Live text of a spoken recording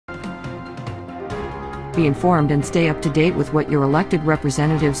Be informed and stay up to date with what your elected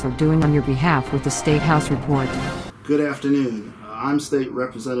representatives are doing on your behalf with the State House Report. Good afternoon. I'm State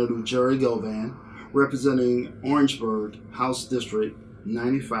Representative Jerry Govan, representing Orangeburg, House District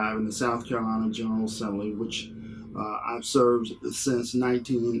 95 in the South Carolina General Assembly, which I've served since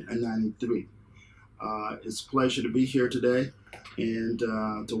 1993. It's a pleasure to be here today and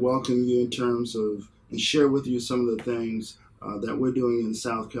to welcome you in terms of and share with you some of the things that we're doing in the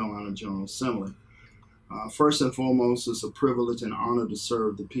South Carolina General Assembly. First and foremost, it's a privilege and honor to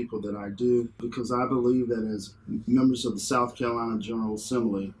serve the people that I do, because I believe that as members of the South Carolina General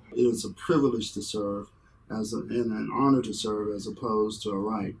Assembly, it is a privilege to serve and an honor to serve as opposed to a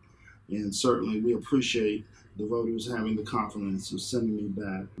right. And certainly we appreciate the voters having the confidence of sending me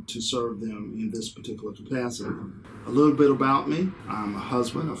back to serve them in this particular capacity. A little bit about me: I'm a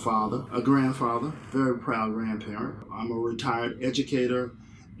husband, a father, a grandfather, very proud grandparent. I'm a retired educator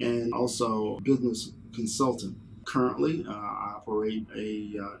and also business consultant. Currently, I operate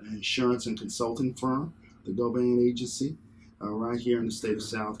an insurance and consulting firm, the Govan Agency, right here in the state of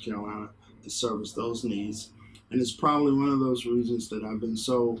South Carolina, to service those needs. And it's probably one of those reasons that I've been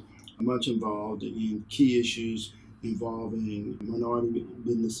so much involved in key issues involving minority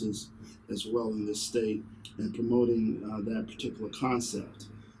businesses as well in this state and promoting that particular concept.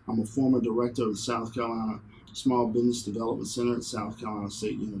 I'm a former director of the South Carolina Small Business Development Center at South Carolina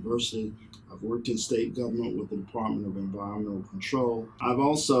State University. I've worked in state government with the Department of Environmental Control. I've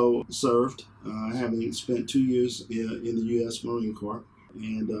also served, having spent 2 years in the U.S. Marine Corps,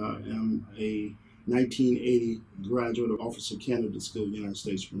 and am a 1980 graduate of Officer Candidate School, United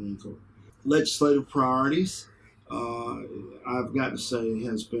States Marine Corps. Legislative priorities, I've got to say,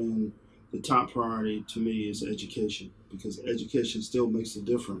 has been the top priority to me is education, because education still makes a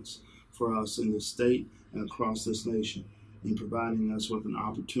difference for us in this state and across this nation in providing us with an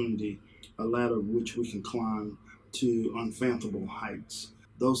opportunity, a ladder which we can climb to unfathomable heights.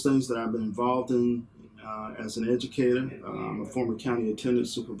 Those things that I've been involved in as an educator, I'm a former county attendance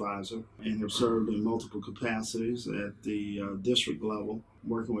supervisor and have served in multiple capacities at the district level,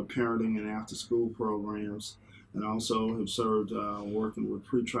 working with parenting and after-school programs, and also have served working with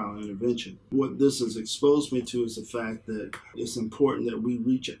pretrial intervention. What this has exposed me to is the fact that it's important that we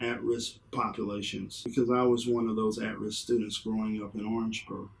reach at-risk populations, because I was one of those at-risk students growing up in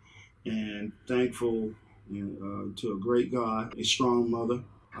Orangeburg. And thankful to a great God, a strong mother,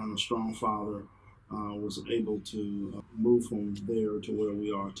 and a strong father, was able to move from there to where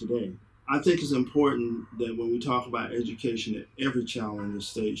we are today. I think it's important that when we talk about education, that every child in the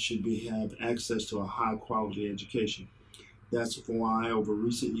state should have access to a high quality education. That's why over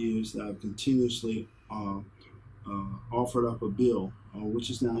recent years I've continuously offered up a bill,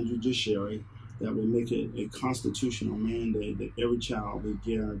 which is now judiciary, that will make it a constitutional mandate that every child be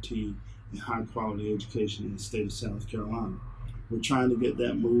guaranteed a high quality education in the state of South Carolina. We're trying to get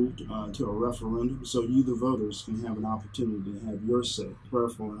that moved to a referendum so you, the voters, can have an opportunity to have your say.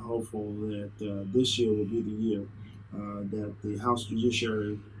 Prayerful and hopeful that this year will be the year that the House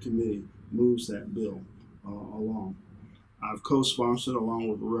Judiciary Committee moves that bill along. I've co-sponsored, along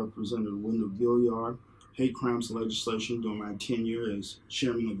with Representative Wendell Gilliard, hate crimes legislation during my tenure as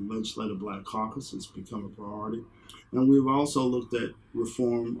chairman of the Legislative Black Caucus. It's become a priority. And we've also looked at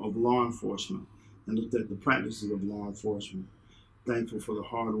reform of law enforcement and looked at the practices of law enforcement. Thankful for the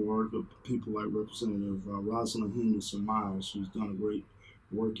hard work of people like Representative Rosalind Henderson Miles, who's done a great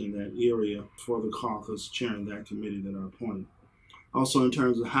work in that area for the caucus, chairing that committee that I appointed. Also, in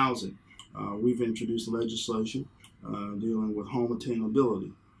terms of housing, we've introduced legislation dealing with home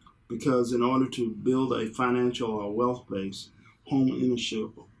attainability, because in order to build a financial or wealth base, home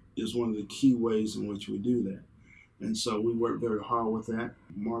ownership is one of the key ways in which we do that. And so we worked very hard with that.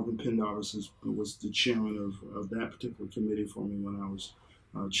 Marvin Pendarvis was the chairman of that particular committee for me when I was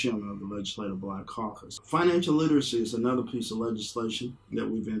chairman of the Legislative Black Caucus. Financial literacy is another piece of legislation that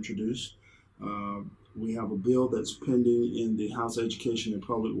we've introduced. We have a bill that's pending in the House Education and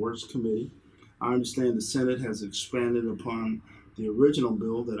Public Works Committee. I understand the Senate has expanded upon the original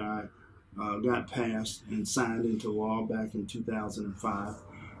bill that I got passed and signed into law back in 2005,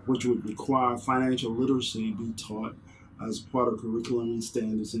 which would require financial literacy be taught as part of curriculum and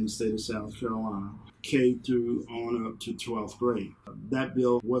standards in the state of South Carolina, K through on up to 12th grade. That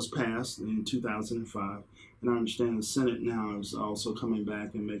bill was passed in 2005, and I understand the Senate now is also coming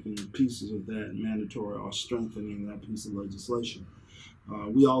back and making pieces of that mandatory or strengthening that piece of legislation.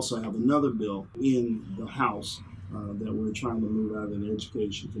 We also have another bill in the House that we're trying to move out of the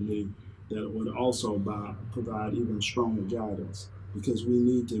Education Committee that would also provide even stronger guidance, because we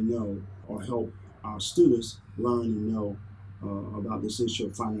need to know or help our students learn and know about this issue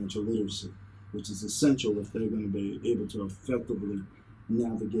of financial literacy. which is essential if they're going to be able to effectively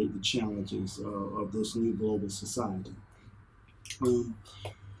navigate the challenges of this new global society.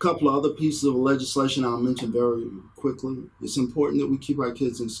 Couple of other pieces of legislation I'll mention very quickly. It's important that we keep our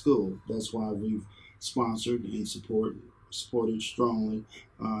kids in school. That's why we've sponsored and supported strongly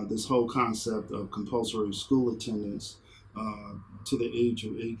this whole concept of compulsory school attendance to the age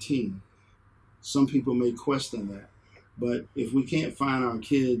of 18. Some people may question that, but if we can't find our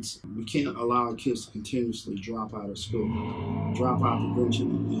kids, we can't allow our kids to continuously drop out of school. Dropout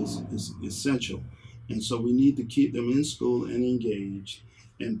prevention is essential. And so we need to keep them in school and engaged.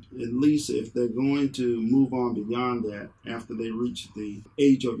 And at least if they're going to move on beyond that after they reach the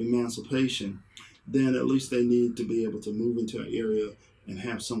age of emancipation, then at least they need to be able to move into an area and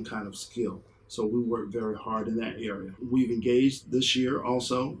have some kind of skill. So we work very hard in that area. We've engaged this year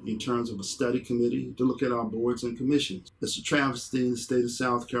also in terms of a study committee to look at our boards and commissions. It's a travesty in the state of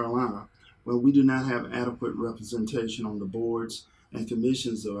South Carolina when we do not have adequate representation on the boards and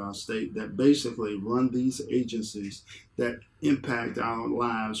commissions of our state that basically run these agencies that impact our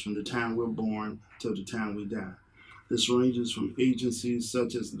lives from the time we're born till the time we die. This ranges from agencies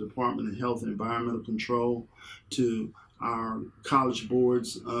such as the Department of Health and Environmental Control to our college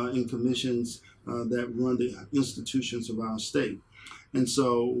boards and commissions that run the institutions of our state. And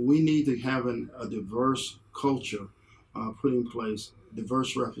so we need to have a diverse culture put in place,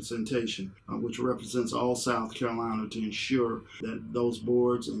 diverse representation, which represents all South Carolina to ensure that those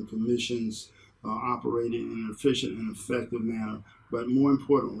boards and commissions are operating in an efficient and effective manner, but more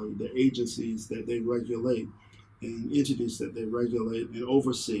importantly, the agencies that they regulate and entities that they regulate and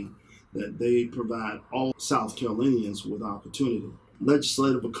oversee, that they provide all South Carolinians with opportunity.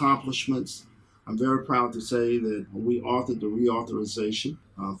 Legislative accomplishments. I'm very proud to say that we authored the reauthorization,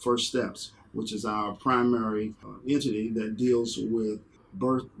 First Steps, which is our primary entity that deals with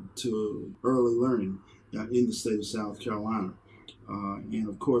birth to early learning in the state of South Carolina. And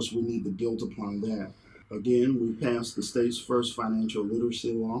of course, we need to build upon that. Again, we passed the state's first financial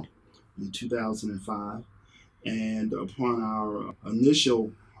literacy law in 2005. And upon our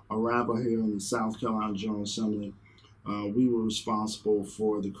initial arrival here in the South Carolina General Assembly, we were responsible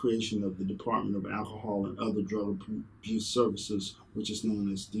for the creation of the Department of Alcohol and Other Drug Abuse Services, which is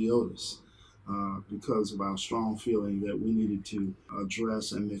known as DEODAS, because of our strong feeling that we needed to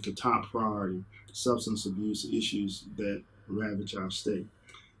address and make a top priority substance abuse issues that ravage our state.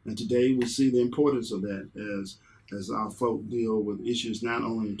 And today we see the importance of that as our folk deal with issues not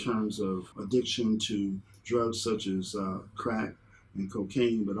only in terms of addiction to drugs such as crack and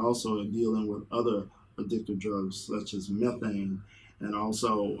cocaine, but also in dealing with other addictive drugs such as methane and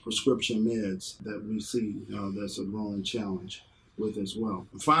also prescription meds that we see that's a growing challenge with as well.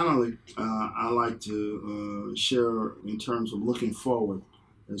 Finally, I like to share in terms of looking forward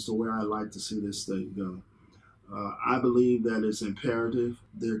as to where I'd like to see this state go. I believe that it's imperative.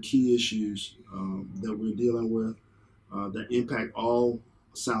 There are key issues that we're dealing with that impact all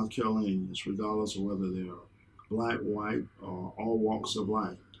South Carolinians, regardless of whether they are black, white, or all walks of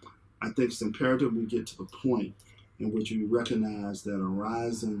life. I think it's imperative we get to the point in which we recognize that a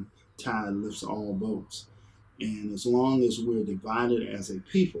rising tide lifts all boats. And as long as we're divided as a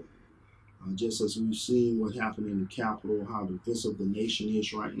people, just as we've seen what happened in the Capitol, how divisive the nation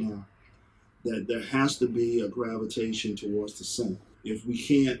is right now, that there has to be a gravitation towards the center. If we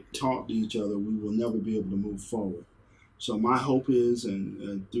can't talk to each other, we will never be able to move forward. So my hope is,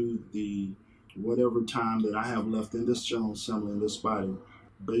 and through the whatever time that I have left in this General Assembly, in this body,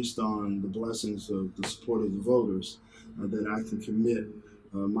 based on the blessings of the support of the voters, that I can commit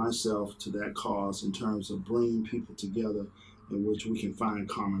myself to that cause in terms of bringing people together in which we can find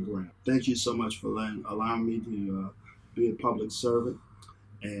common ground. Thank you so much for allowing me to be a public servant,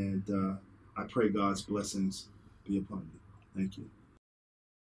 and I pray God's blessings be upon you. Thank you.